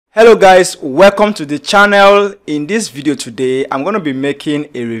Hello guys, welcome to the channel. In this video today I'm going to be making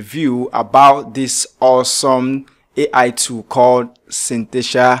a review about this awesome AI tool called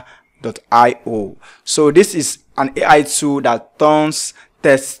Synthesia AI. So this is an AI tool that turns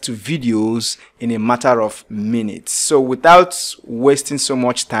text to videos in a matter of minutes. So without wasting so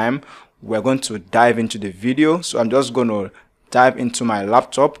much time, we're going to dive into the video. So I'm just going to dive into my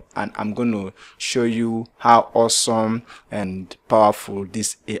laptop and I'm going to show you how awesome and powerful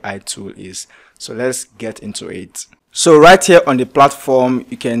this AI tool is. So let's get into it. So right here on the platform,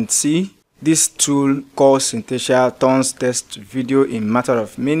 you can see this tool called Synthesia turns text to video in matter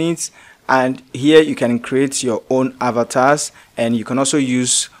of minutes. And here you can create your own avatars, and you can also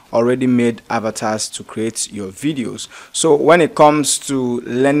use already made avatars to create your videos. So when it comes to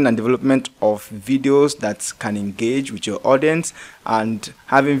learning and development of videos that can engage with your audience and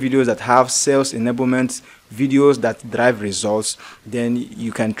having videos that have sales enablement, videos that drive results, then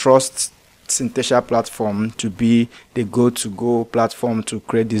you can trust Synthesia platform to be the go-to-go platform to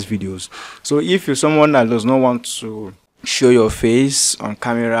create these videos. So if you're someone that does not want to show your face on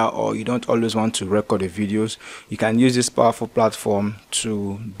camera, or you don't always want to record the videos, you can use this powerful platform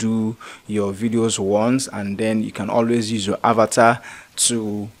to do your videos once, and then you can always use your avatar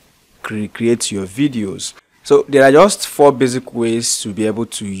to create your videos. So there are just 4 basic ways to be able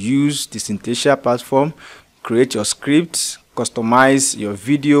to use the Synthesia platform: create your scripts, customize your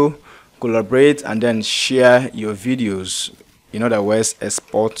video, collaborate, and then share your videos. In other words,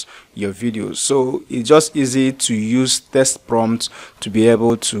 export your videos. So it's just easy to use text prompts to be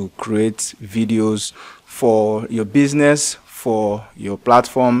able to create videos for your business, for your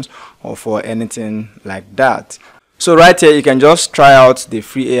platforms, or for anything like that. So right here you can just try out the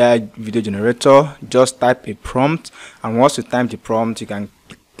free AI video generator. Just type a prompt, and once you type the prompt, you can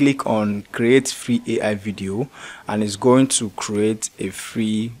click on create free AI video, and it's going to create a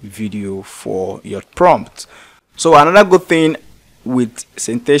free video for your prompt. So another good thing with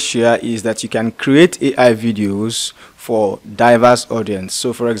Synthesia is that you can create AI videos for diverse audience.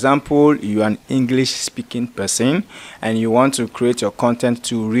 So for example, you're an English speaking person and you want to create your content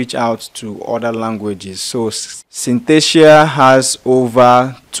to reach out to other languages. So Synthesia has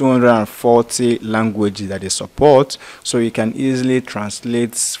over 240 languages that they support, so you can easily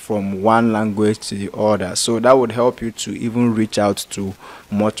translate from one language to the other. So that would help you to even reach out to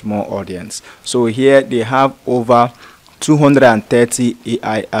much more audience. So here they have over 230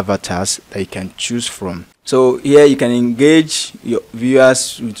 AI avatars that you can choose from. So here you can engage your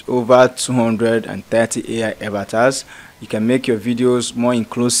viewers with over 230 AI avatars. You can make your videos more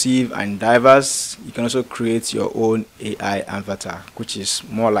inclusive and diverse. You can also create your own AI avatar, which is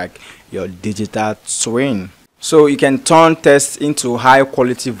more like your digital twin. So you can turn text into high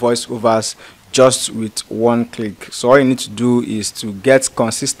quality voiceovers just with one click. So all you need to do is to get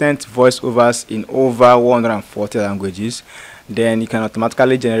consistent voiceovers in over 140 languages. Then you can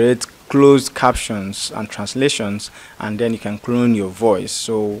automatically generate closed captions and translations, and then you can clone your voice.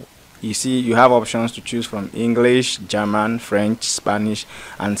 So you see you have options to choose from: English, German, French, Spanish,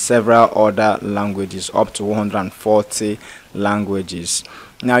 and several other languages, up to 140 languages.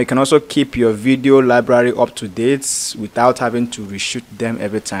 Now you can also keep your video library up to date without having to reshoot them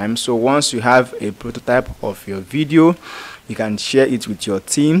every time. So once you have a prototype of your video, you can share it with your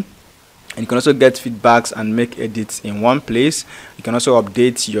team, and you can also get feedbacks and make edits in one place. You can also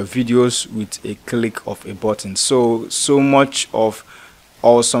update your videos with a click of a button. So much of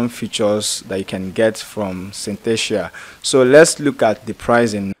awesome features that you can get from Synthesia. So let's look at the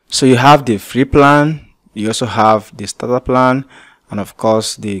pricing. So you have the free plan, you also have the starter plan, and of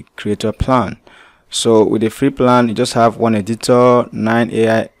course the creator plan. So with the free plan, you just have 1 editor, 9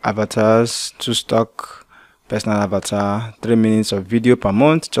 AI avatars, 2 stock personal avatar, 3 minutes of video per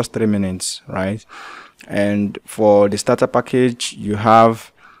month, just 3 minutes, right? And for the starter package, you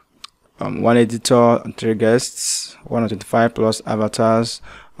have 1 editor, 3 guests, 125 plus avatars,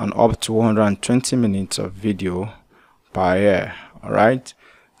 and up to 120 minutes of video per year. All right.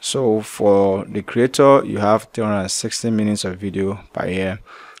 So for the creator, you have 360 minutes of video per year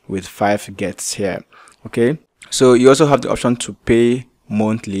with 5 guests here. Okay. So you also have the option to pay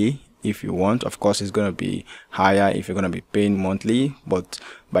monthly if you want. Of course, it's going to be higher if you're going to be paying monthly, but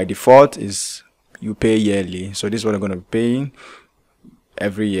by default is you pay yearly. So this is what I'm going to be paying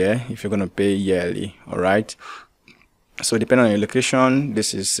every year if you're going to pay yearly. All right. So depending on your location,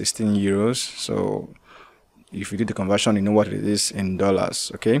 this is 16 euros. So if you do the conversion, you know what it is in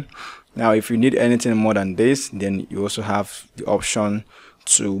dollars. Okay. Now, if you need anything more than this, then you also have the option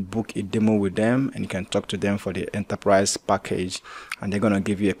to book a demo with them, and you can talk to them for the enterprise package, and they're going to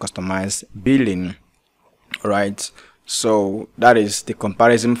give you a customized billing. All right. So that is the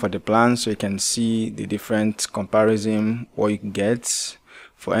comparison for the plan. So you can see the different comparison what you can get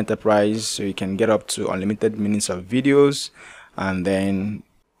for enterprise. So you can get up to unlimited minutes of videos, and then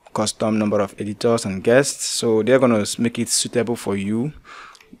custom number of editors and guests. So they're gonna make it suitable for you,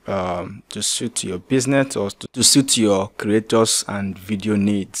 to suit your business or to suit your creators and video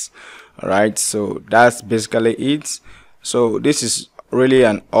needs. All right, so that's basically it. So this is really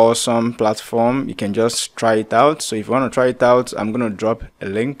an awesome platform. You can just try it out. So if you want to try it out, I'm going to drop a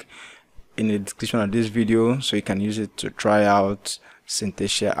link in the description of this video so you can use it to try out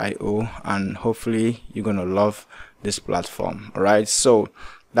Synthesia IO, and hopefully you're going to love this platform. All right, so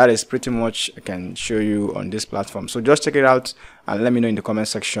that is pretty much I can show you on this platform. So just check it out and let me know in the comment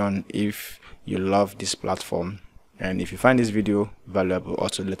section if you love this platform, and if you find this video valuable,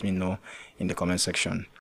 also let me know in the comment section.